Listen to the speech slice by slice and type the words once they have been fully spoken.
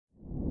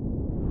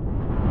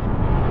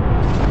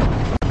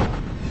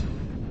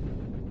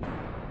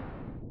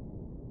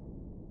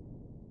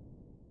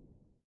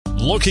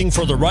Looking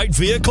for the right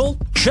vehicle?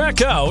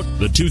 Check out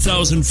the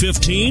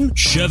 2015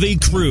 Chevy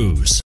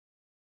Cruze.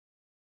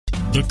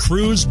 The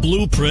Cruze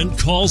blueprint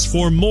calls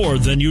for more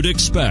than you'd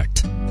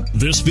expect.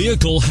 This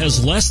vehicle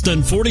has less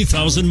than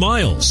 40,000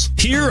 miles.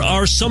 Here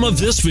are some of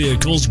this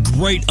vehicle's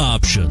great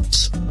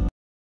options: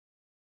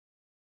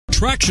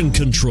 traction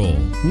control,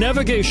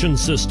 navigation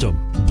system,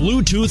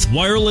 Bluetooth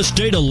wireless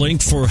data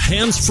link for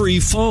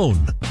hands-free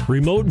phone,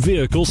 remote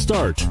vehicle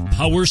start,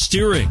 power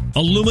steering,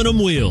 aluminum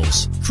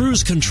wheels,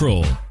 cruise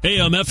control,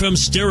 AM/FM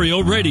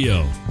stereo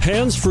radio,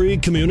 hands-free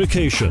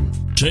communication.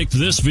 Take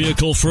this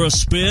vehicle for a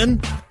spin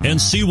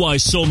and see why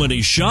so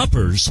many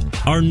shoppers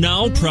are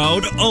now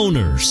proud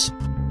owners.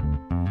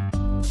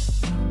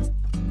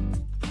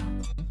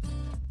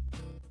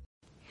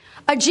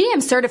 A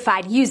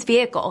GM-certified used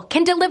vehicle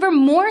can deliver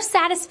more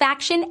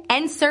satisfaction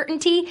and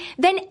certainty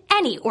than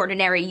any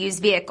ordinary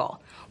used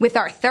vehicle. With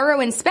our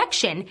thorough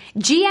inspection,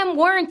 GM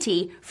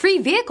warranty, free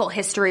vehicle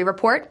history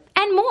report,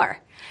 and more.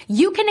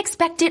 You can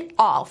expect it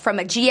all from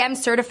a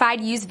GM-certified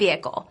used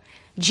vehicle.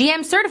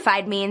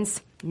 GM-certified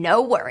means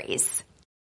no worries.